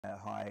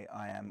Hi,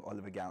 I am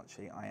Oliver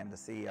Gauci. I am the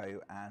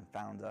CEO and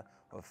founder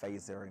of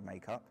Phase Zero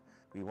Makeup.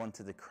 We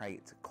wanted to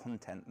create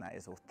content that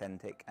is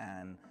authentic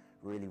and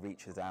really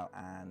reaches out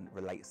and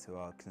relates to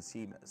our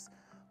consumers.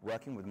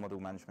 Working with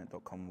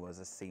ModelManagement.com was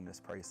a seamless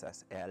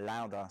process. It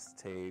allowed us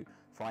to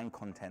find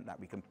content that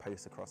we can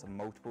post across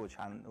multiple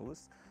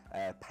channels,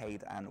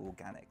 paid and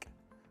organic.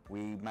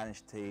 We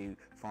managed to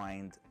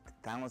find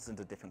thousands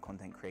of different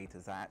content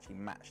creators that actually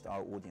matched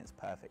our audience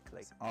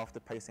perfectly. After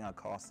posting our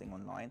casting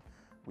online,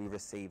 we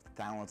received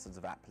thousands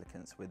of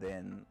applicants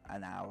within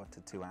an hour to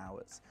 2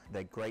 hours.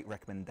 Their great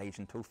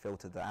recommendation tool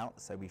filtered out,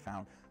 so we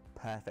found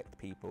perfect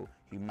people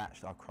who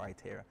matched our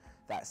criteria.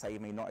 That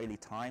saved me not only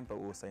time but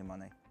also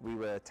money. We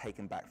were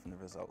taken back from the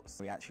results.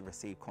 We actually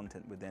received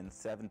content within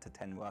 7 to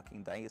 10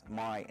 working days.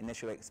 My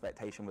initial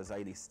expectation was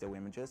only still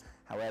images.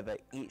 However,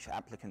 each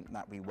applicant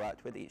that we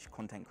worked with, each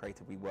content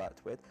creator we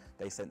worked with,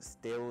 they sent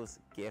stills,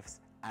 GIFs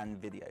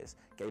and videos,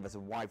 gave us a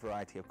wide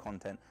variety of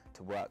content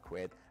to work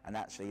with, and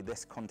actually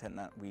this content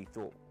that we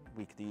thought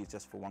we could use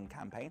just for one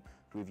campaign,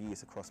 we've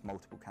used across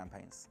multiple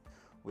campaigns.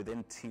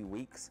 Within 2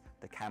 weeks,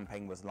 the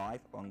campaign was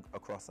live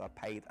across our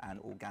paid and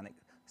organic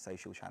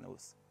social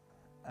channels.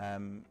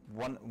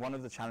 One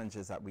of the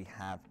challenges that we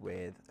have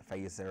with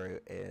Phase Zero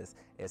is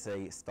it's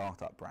a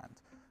startup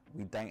brand.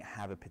 We don't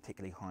have a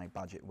particularly high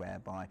budget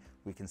whereby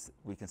we can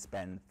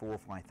spend £4,000 or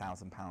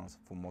 £5,000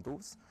 for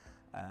models.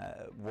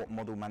 What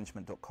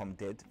ModelManagement.com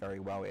did very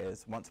well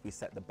is once we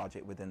set the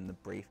budget within the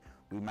brief,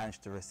 we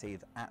managed to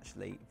receive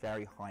actually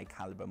very high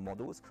caliber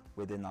models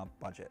within our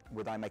budget.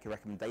 Would I make a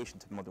recommendation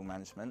to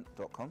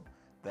ModelManagement.com?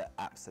 That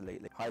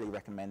absolutely. Highly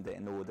recommend it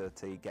in order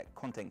to get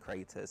content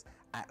creators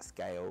at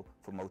scale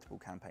for multiple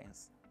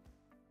campaigns.